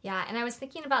 Yeah, and I was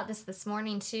thinking about this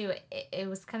morning, too. It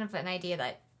was kind of an idea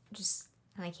that just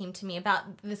kind of came to me about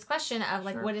this question of,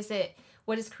 like, what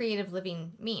does creative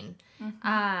living mean?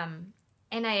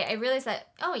 And I realized that,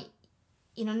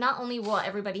 you know, not only will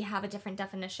everybody have a different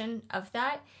definition of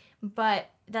that, but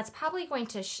that's probably going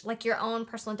to, like, your own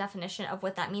personal definition of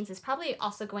what that means is probably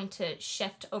also going to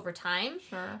shift over time.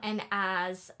 Sure. And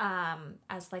as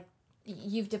like,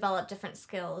 you've developed different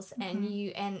skills and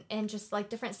you and just like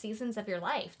different seasons of your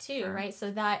life too, right? So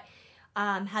that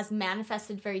has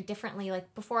manifested very differently,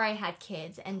 like before I had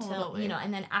kids until you know,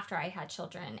 and then after I had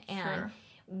children, and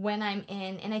when I'm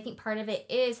in, and I think part of it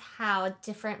is how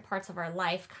different parts of our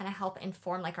life kind of help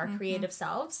inform like our creative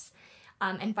selves,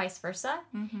 and vice versa.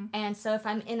 And so if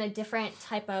I'm in a different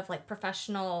type of like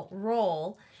professional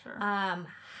role,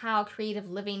 how creative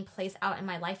living plays out in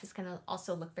my life is going to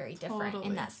also look very different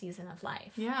in that season of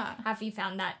life. Yeah. Have you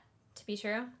found that to be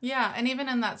true? Yeah, and even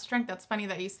in that strength, that's funny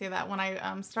that you say that. When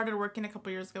I started working a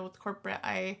couple years ago with corporate,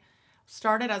 I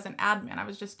started as an admin. I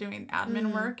was just doing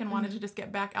admin work and wanted to just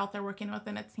get back out there working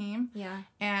within a team. Yeah.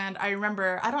 And I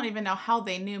remember, I don't even know how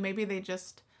they knew. Maybe they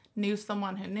just knew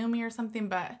someone who knew me or something,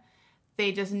 but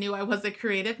they just knew I was a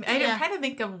creative. I didn't try to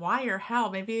think of why or how.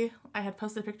 Maybe I had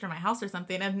posted a picture of my house or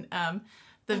something, and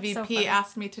the VP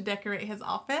asked me to decorate his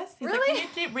office. He's like, can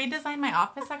you redesign my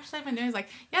office? Actually, I've been doing. He's like,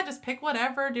 yeah, just pick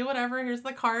whatever, do whatever. Here's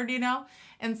the card, you know?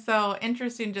 And so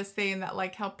interesting just saying that,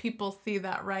 like how people see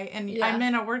that, right? And I'm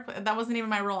in a work, that wasn't even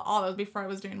my role at all. That was before I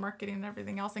was doing marketing and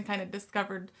everything else, and kind of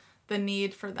discovered the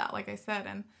need for that, like I said.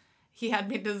 And he had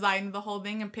me design the whole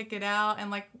thing and pick it out.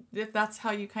 And like, if that's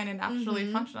how you kind of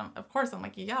naturally function, of course, I'm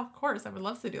like, yeah, of course. I would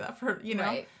love to do that for, you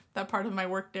know, that part of my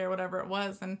work day or whatever it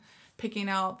was. And picking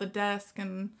out the desk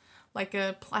and like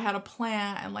I had a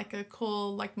plant and like a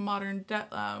cool like modern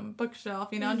bookshelf,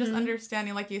 you know, and just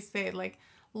understanding, like you say, like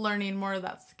learning more of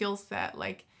that skill set.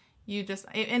 Like you just,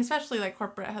 and especially like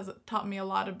corporate has taught me a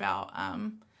lot about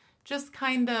just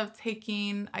kind of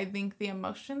taking, I think, the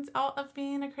emotions out of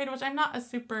being a creative, which I'm not a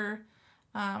super,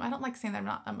 I don't like saying that I'm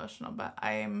not emotional, but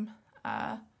I'm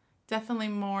definitely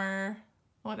more,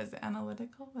 what is it,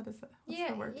 analytical? What is it? What's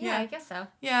the word? Yeah, I guess so.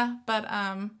 Yeah, but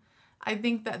I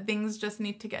think that things just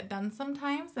need to get done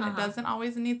sometimes, and it doesn't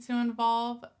always need to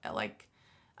involve like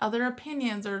other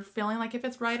opinions or feeling like if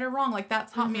it's right or wrong. Like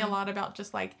that taught me a lot about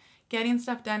just like getting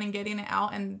stuff done and getting it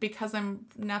out. And because I'm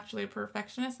naturally a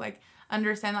perfectionist, like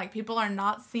understand like people are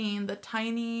not seeing the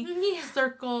tiny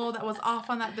circle that was off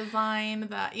on that design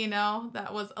that, you know,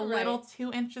 that was a little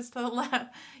 2 inches to the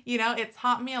left. You know, it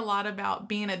taught me a lot about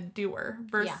being a doer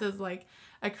versus like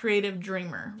a creative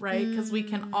dreamer, right? Because we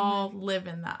can all live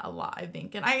in that a lot, I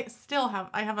think. And I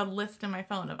have a list in my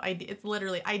phone of ideas. It's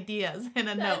literally ideas in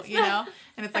a note, you know?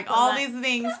 And it's like all these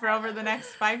things for over the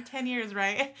next 5-10 years,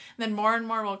 right? And then more and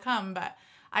more will come. But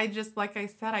I just, like I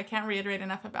said, I can't reiterate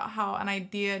enough about how an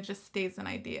idea just stays an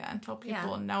idea until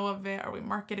people know of it, or we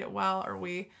market it well, or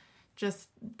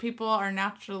people are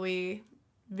naturally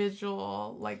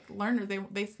visual, like learners.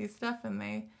 They see stuff and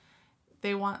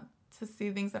they want to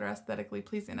see things that are aesthetically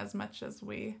pleasing as much as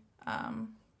we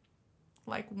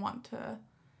like want to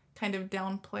kind of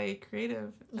downplay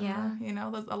creative. You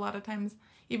know, there's a lot of times,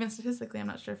 even statistically, I'm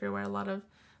not sure if you're aware, a lot of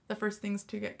the first things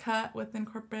to get cut within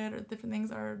corporate or different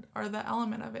things are the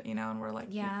element of it, you know, and we're like,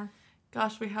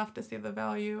 gosh, we have to see the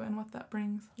value and what that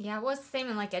brings. Yeah, well, it's the same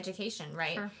in like education,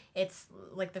 right? Sure. It's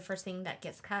like the first thing that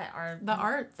gets cut are the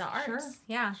arts. Sure.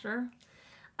 Yeah. Sure.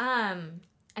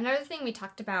 Another thing we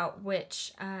talked about,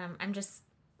 which I'm just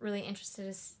really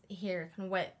interested to hear kind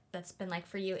of what that's been like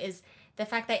for you, is the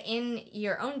fact that in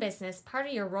your own business, part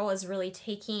of your role is really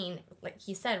taking, like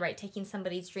you said, right, taking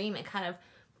somebody's dream and kind of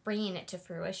bringing it to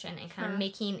fruition and kind of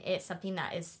making it something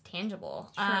that is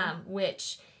tangible,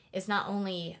 which is not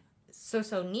only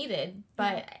so needed,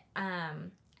 but I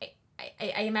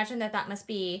imagine that must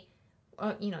be,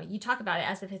 you know, you talk about it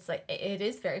as if it's like, it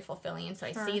is very fulfilling, and so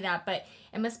I see that, but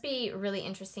it must be really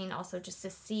interesting also just to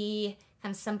see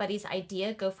kind of somebody's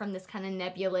idea go from this kind of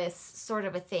nebulous sort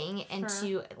of a thing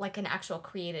into like an actual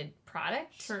created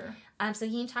product. Sure. So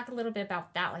can you talk a little bit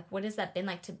about that? Like, what has that been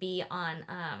like to be on,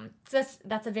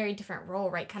 that's a very different role,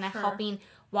 right? Kind of helping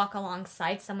walk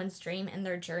alongside someone's dream and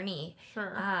their journey.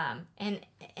 Sure. And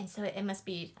so it must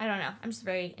be, I don't know, I'm just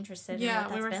very interested in what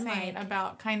that's we were been saying like.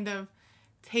 about kind of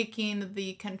taking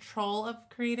the control of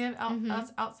creative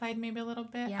outside maybe a little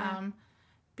bit.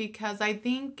 Because I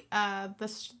think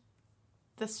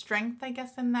the strength, I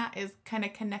guess, in that is kind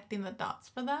of connecting the dots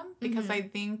for them. Because I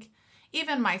think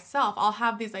even myself, I'll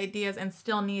have these ideas and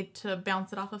still need to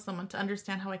bounce it off of someone to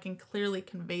understand how I can clearly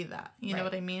convey that. You know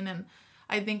what I mean? And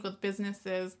I think with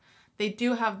businesses, they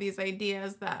do have these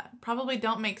ideas that probably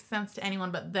don't make sense to anyone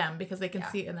but them because they can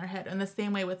see it in their head. And the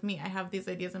same way with me, I have these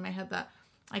ideas in my head that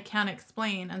I can't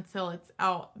explain until it's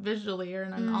out visually or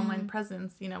in an online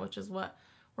presence, you know, which is what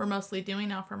we're mostly doing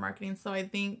now for marketing. So I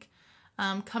think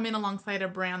coming alongside a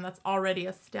brand that's already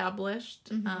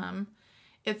established,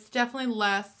 it's definitely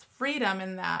less freedom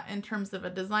in that in terms of a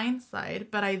design side,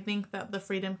 but I think that the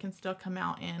freedom can still come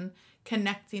out in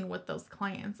connecting with those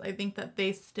clients. I think that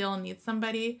they still need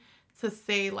somebody to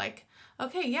say like,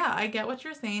 okay, yeah, I get what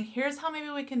you're saying. Here's how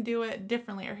maybe we can do it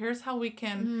differently, or here's how we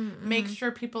can make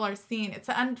sure people are seeing it.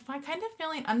 So I'm kind of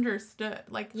feeling understood,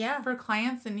 like for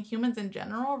clients and humans in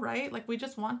general, right? Like we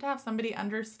just want to have somebody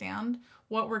understand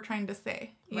what we're trying to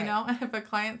say, you know? And if a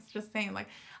client's just saying like,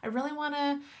 I really want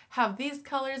to have these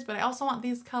colors, but I also want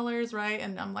these colors, right?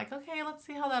 And I'm like, okay, let's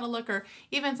see how that'll look. Or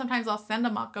even sometimes I'll send a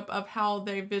mock-up of how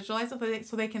they visualize it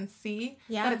so they can see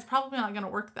that it's probably not going to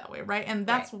work that way, right? And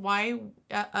that's why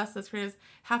us as creatives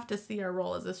have to see our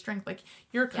role as a strength. Like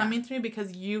you're coming through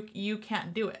because you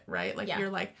can't do it, right? Like you're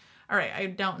like, all right, I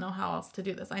don't know how else to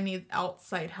do this. I need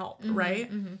outside help,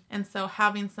 right? And so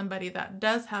having somebody that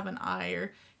does have an eye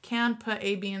or can put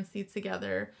A, B, and C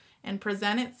together and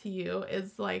present it to you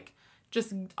is like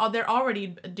just, they're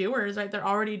already doers, right? They're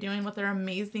already doing what they're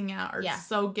amazing at or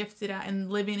so gifted at and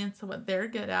living into what they're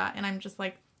good at. And I'm just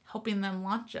like helping them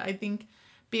launch it. I think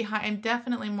I'm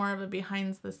definitely more of a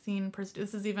behind the scene person.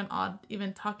 This is even odd,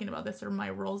 even talking about this or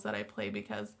my roles that I play,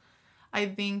 because I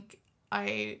think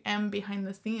I am behind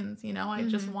the scenes, you know? I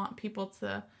just want people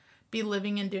to be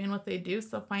living and doing what they do.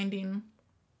 So finding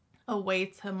a way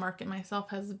to market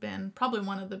myself has been probably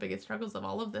one of the biggest struggles of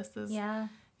all of this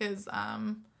is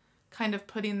kind of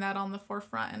putting that on the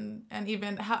forefront and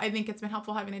even I think it's been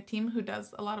helpful having a team who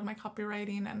does a lot of my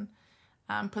copywriting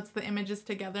and puts the images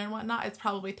together and whatnot. It's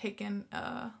probably taken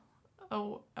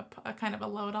a kind of a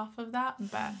load off of that.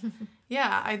 But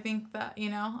yeah, I think that, you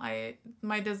know,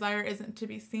 my desire isn't to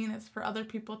be seen. It's for other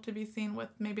people to be seen with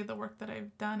maybe the work that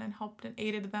I've done and helped and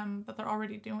aided them that they're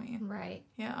already doing. Right.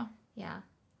 Yeah. Yeah.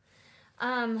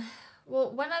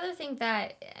 Well, one other thing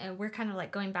that we're kind of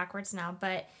like going backwards now,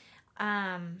 but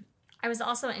I was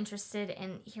also interested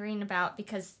in hearing about,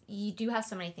 because you do have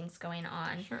so many things going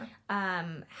on. Sure.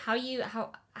 How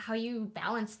you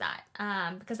balance that?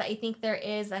 Because I think there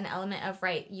is an element of,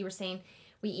 right, you were saying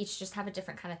we each just have a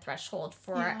different kind of threshold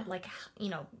for like, you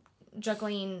know,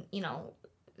 juggling, you know,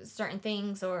 certain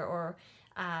things or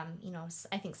you know,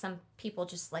 I think some people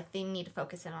just like they need to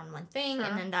focus in on one thing,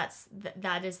 and then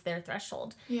that is their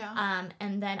threshold. Yeah.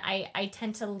 And then I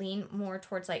tend to lean more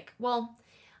towards like, well,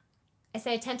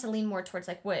 I tend to lean more towards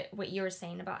like what you were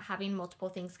saying about having multiple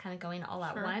things kind of going all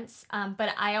at once.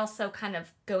 But I also kind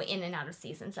of go in and out of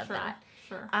seasons of that.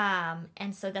 Sure.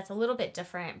 And so that's a little bit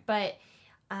different, but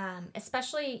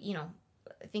especially, you know,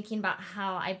 thinking about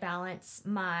how I balance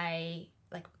my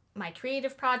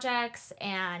creative projects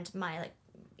and my like,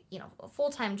 you know,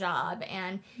 full-time job.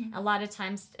 And a lot of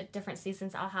times at different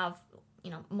seasons, I'll have, you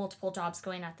know, multiple jobs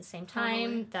going at the same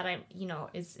time that I, you know,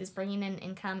 is bringing in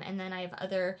income. And then I have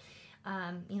other,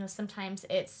 you know, sometimes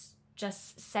it's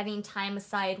just setting time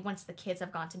aside once the kids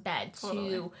have gone to bed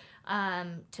to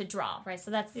draw, right?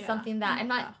 So that's something that I'm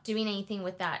not doing anything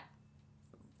with that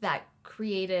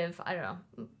creative, I don't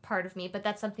know, part of me, but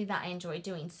that's something that I enjoy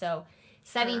doing. So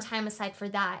setting time aside for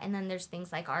that. And then there's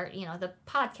things like art, you know, the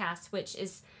podcast, which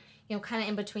is, you know, kind of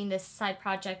in between this side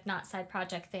project, not side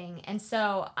project thing. And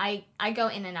so I go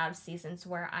in and out of seasons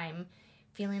where I'm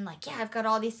feeling like, yeah, I've got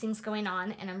all these things going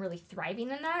on and I'm really thriving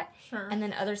in that. Sure. And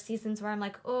then other seasons where I'm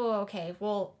like, oh, okay,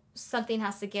 well, something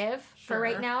has to give for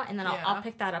right now. And then I'll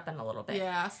pick that up in a little bit.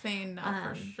 Yeah, saying no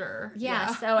for sure.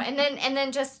 Yeah. So, and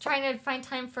then just trying to find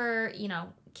time for, you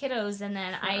know, kiddos. And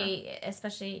then I,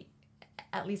 especially,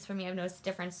 at least for me, I've noticed a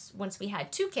difference once we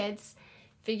had 2 kids,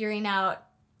 figuring out,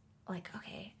 like,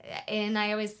 okay, and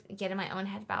I always get in my own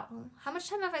head about, well, how much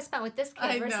time have I spent with this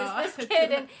kid versus this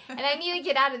kid, and I need to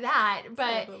get out of that.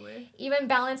 But even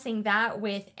balancing that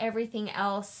with everything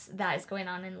else that is going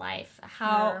on in life,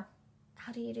 how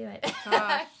do you do it?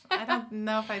 Gosh, I don't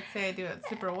know if I'd say I do it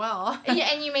super well. Yeah,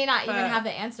 and you may not even have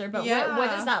the answer, but what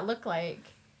does that look like?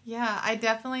 Yeah, I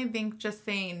definitely think just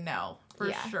saying no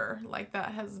for sure. Like,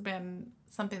 that has been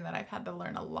something that I've had to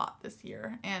learn a lot this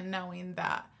year, and knowing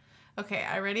that, okay,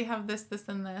 I already have this,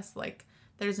 and this, like,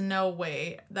 there's no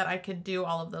way that I could do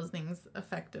all of those things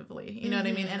effectively. You know what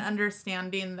I mean? And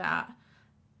understanding that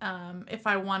if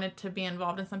I wanted to be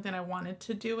involved in something, I wanted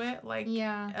to do it, like,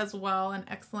 as well and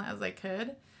excellent as I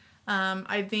could.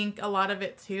 I think a lot of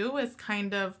it, too, is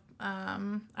kind of,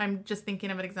 I'm just thinking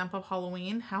of an example of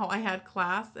Halloween, how I had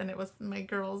class, and it was my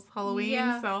girls'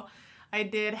 Halloween, so I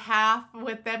did half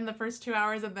with them the first 2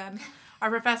 hours, and then our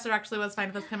professor actually was fine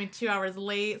with us coming 2 hours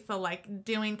late. So, like,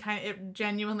 doing kind of, it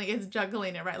genuinely is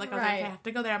juggling it, right? Like, I was like, okay, I have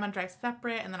to go there. I'm going to drive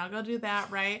separate, and then I'll go do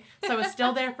that, right? So I was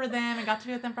still there for them and got to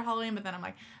be with them for Halloween. But then I'm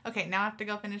like, okay, now I have to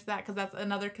go finish that because that's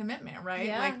another commitment, right?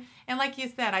 Yeah. Like, and like you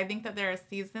said, I think that there are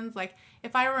seasons. Like,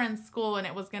 if I were in school and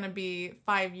it was going to be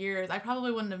 5 years, I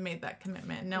probably wouldn't have made that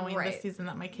commitment, knowing the season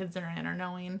that my kids are in, or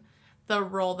knowing the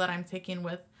role that I'm taking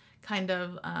with kind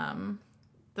of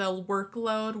the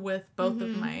workload with both of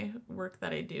my work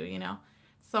that I do, you know?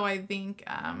 So I think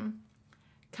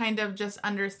kind of just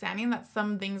understanding that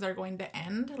some things are going to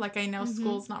end. Like, I know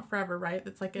school's not forever, right?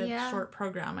 It's like a short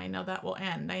program. I know that will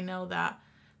end. I know that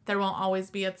there won't always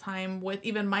be a time with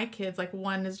even my kids. Like,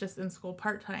 one is just in school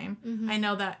part-time. I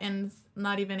know that in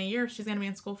not even a year, she's going to be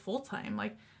in school full-time.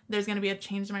 Like, there's going to be a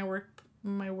change in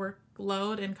my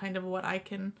workload and kind of what I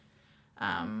can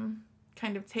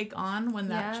kind of take on when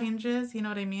that changes, you know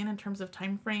what I mean, in terms of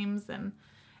time frames and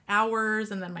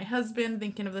hours. And then my husband,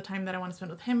 thinking of the time that I want to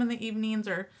spend with him in the evenings,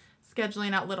 or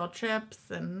scheduling out little trips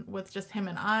and with just him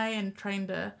and I, and trying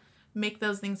to make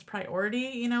those things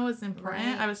priority, you know, is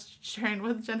important. I was sharing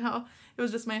with Jen how it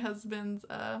was just my husband's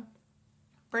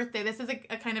birthday. This is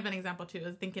a kind of an example too,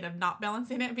 is thinking of not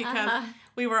balancing it, because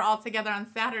we were all together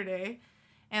on Saturday.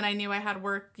 And I knew I had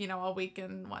work, you know, all week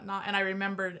and whatnot. And I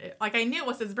remembered it. Like, I knew it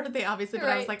was his birthday, obviously. But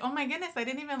I was like, oh, my goodness, I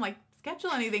didn't even, like,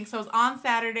 schedule anything. So it was on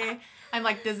Saturday. I'm,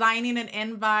 like, designing an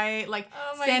invite, like,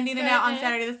 sending it out on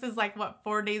Saturday. This is, like,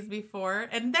 4 days before?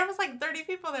 And there was, like, 30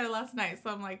 people there last night. So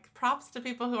I'm, like, props to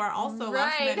people who are also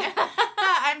last minute.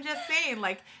 I'm just saying,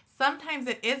 like, sometimes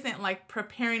it isn't, like,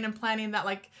 preparing and planning that,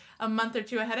 like, a month or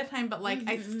two ahead of time. But, like,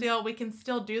 we can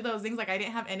still do those things. Like, I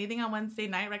didn't have anything on Wednesday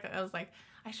night. Like, I was like,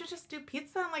 I should just do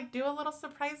pizza and like do a little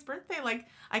surprise birthday. Like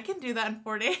I can do that in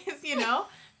 4 days, you know,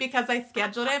 because I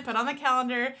scheduled it, put on the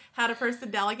calendar, had a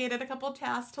person delegated a couple of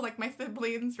tasks to like my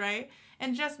siblings, right?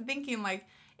 And just thinking like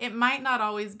it might not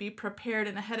always be prepared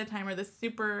and ahead of time or this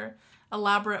super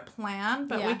elaborate plan,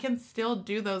 but we can still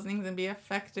do those things and be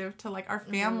effective to like our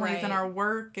families and our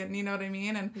work, and you know what I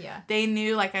mean? And they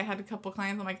knew, like I had a couple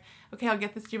clients, I'm like, okay, I'll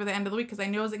get this to you by the end of the week because I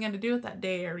knew I wasn't going to do it that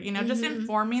day, or you know, just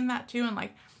informing that too. And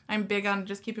like I'm big on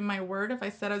just keeping my word. If I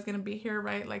said I was going to be here,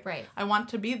 right, like I want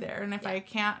to be there, and if I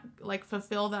can't like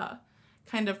fulfill that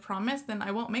kind of promise, then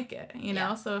I won't make it, you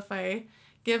know? So if I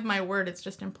give my word, it's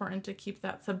just important to keep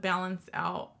that to balance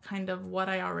out kind of what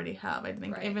I already have. I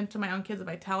think even to my own kids, if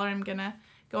I tell her I'm going to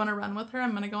go on a run with her,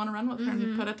 I'm going to go on a run with her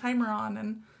and put a timer on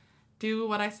and do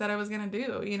what I said I was going to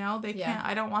do. You know, they can't,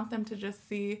 I don't want them to just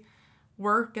see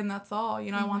work and that's all.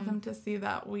 You know, I want them to see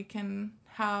that we can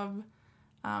have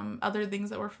other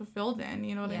things that we're fulfilled in,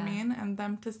 you know what I mean? And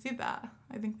them to see that.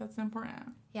 I think that's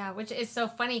important. Yeah, which is so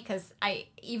funny because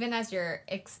even as you're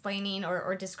explaining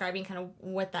or describing kind of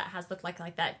what that has looked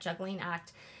like that juggling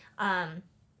act, I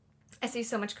see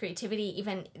so much creativity,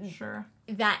 even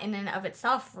that in and of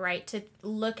itself, right? To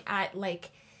look at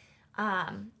like,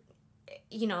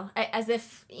 you know, as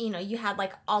if, you know, you had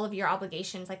like all of your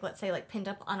obligations, like let's say like pinned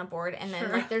up on a board, and then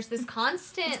like there's this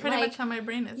constant That's pretty much how my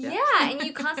brain is. Yeah, and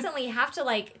you constantly have to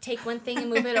like take one thing and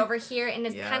move it over here, and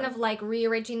it's kind of like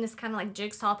rearranging this kind of like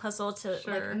jigsaw puzzle to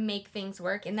like make things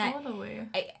work. And that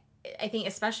I think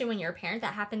especially when you're a parent,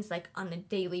 that happens like on a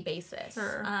daily basis.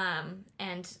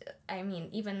 And I mean,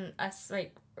 even us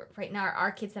right now,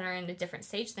 our kids that are in a different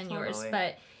stage than yours,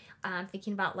 but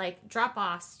thinking about like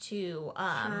drop-offs to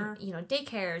you know,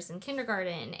 daycares and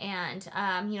kindergarten, and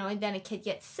you know, and then a kid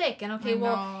gets sick, and okay,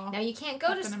 well now you can't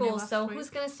go to school, so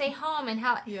who's gonna stay home, and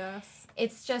how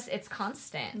it's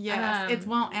constant. It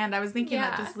won't end. I was thinking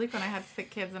that this week when I had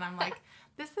sick kids, and I'm like,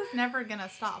 this is never gonna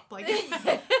stop. Like they're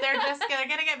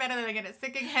gonna get better, they're gonna get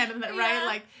sick again, and right?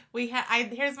 Like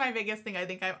here's my biggest thing. I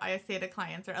think I say to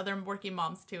clients or other working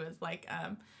moms too is like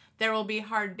there will be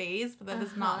hard days, but that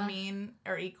does not mean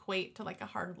or equate to like a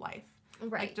hard life.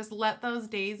 Right. Like just let those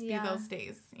days be those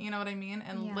days. You know what I mean?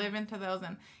 And live into those.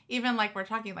 And even like we're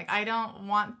talking, like I don't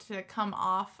want to come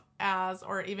off as,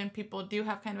 or even people do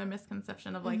have kind of a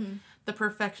misconception of like the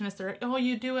perfectionist, or oh,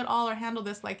 you do it all or handle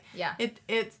this. Like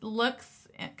it looks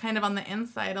kind of on the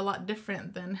inside a lot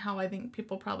different than how I think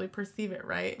people probably perceive it,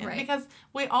 right? And because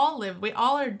we all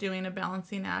are doing a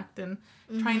balancing act and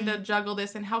trying to juggle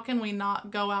this, and how can we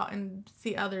not go out and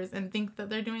see others and think that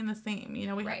they're doing the same? You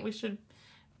know, we should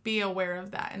be aware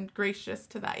of that and gracious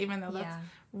to that, even though that's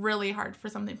really hard for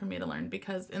something for me to learn,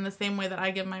 because in the same way that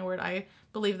I give my word, I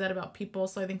believe that about people.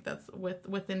 So I think that's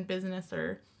within business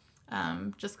or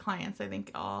just clients, I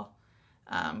think I'll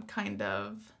kind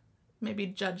of maybe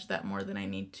judge that more than I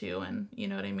need to, and you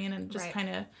know what I mean, and just kind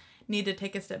of need to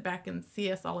take a step back and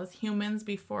see us all as humans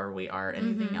before we are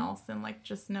anything else, and like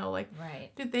just know like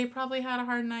dude, they probably had a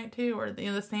hard night too, or you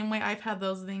know, the same way I've had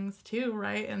those things too,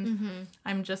 right? And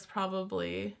I'm just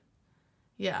probably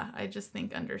I just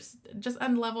think just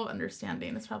on level of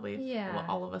understanding is probably what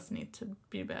all of us need to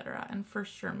be better at. And for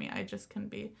sure me, I just can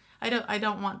be, I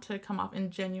don't want to come off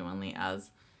ingenuinely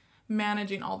as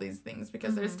managing all these things,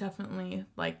 because there's definitely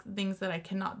like things that I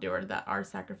cannot do or that are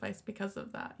sacrificed because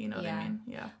of that, you know what I mean?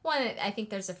 Well, I think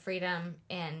there's a freedom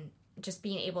in just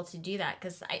being able to do that,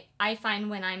 because I find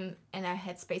when I'm in a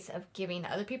headspace of giving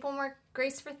other people more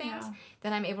grace for things,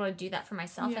 then I'm able to do that for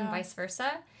myself and vice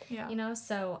versa, you know,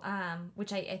 so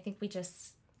which I think we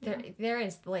just there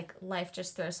is like life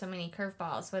just throws so many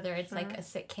curveballs, whether it's like a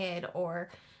sick kid or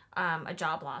a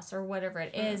job loss or whatever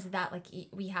it is, that like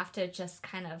we have to just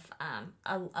kind of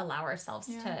allow ourselves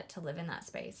to live in that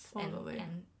space and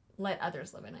let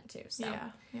others live in it too. So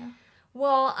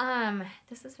well,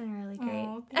 this has been really great.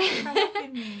 Oh, thanks for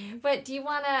having me. But do you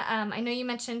want to I know you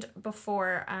mentioned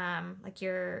before like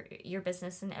your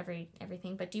business and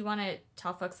everything, but do you want to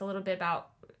tell folks a little bit about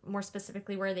more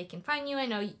specifically where they can find you? I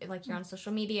know like you're on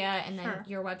social media, and then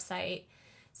your website.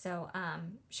 So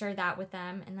share that with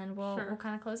them, and then we'll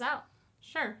kind of close out.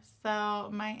 Sure. So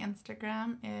my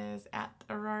Instagram is at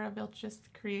Aurora Vilchis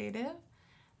Creative.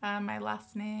 My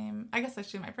last name, I guess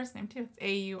actually my first name too. It's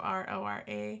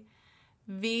AuroraVilchis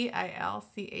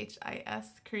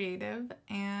Creative,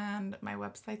 and my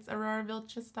website's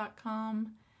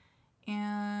auroravilchis.com.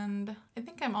 And I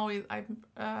think I'm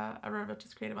Aurora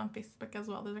Vilchis Creative on Facebook as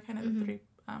well. Those are kind of the three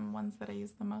ones that I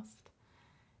use the most.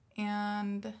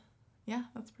 And yeah,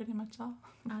 that's pretty much all.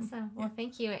 Awesome. Well,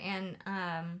 thank you. And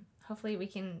hopefully we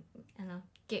can,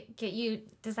 get you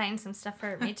design some stuff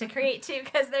for me to create too,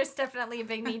 because there's definitely a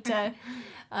big need to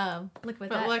look with that.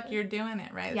 But look, you're doing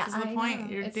it, right? Yeah, this is the point.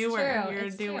 You're a it's doer. True. You're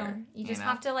it's a doer. True. You just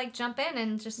have to like jump in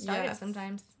and just start it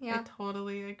sometimes. Yeah. I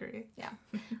totally agree. Yeah.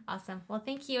 Awesome. Well,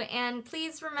 thank you. And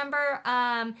please remember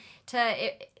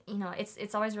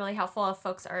it's always really helpful if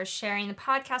folks are sharing the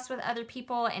podcast with other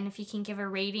people, and if you can give a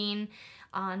rating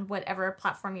on whatever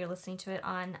platform you're listening to it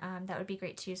on, that would be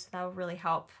great too. So that would really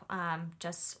help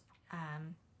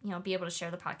be able to share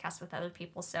the podcast with other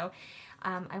people. So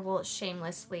I will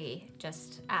shamelessly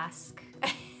just ask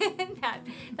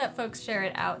that folks share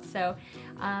it out. So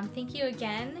thank you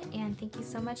again, and thank you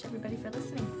so much, everybody, for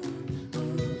listening.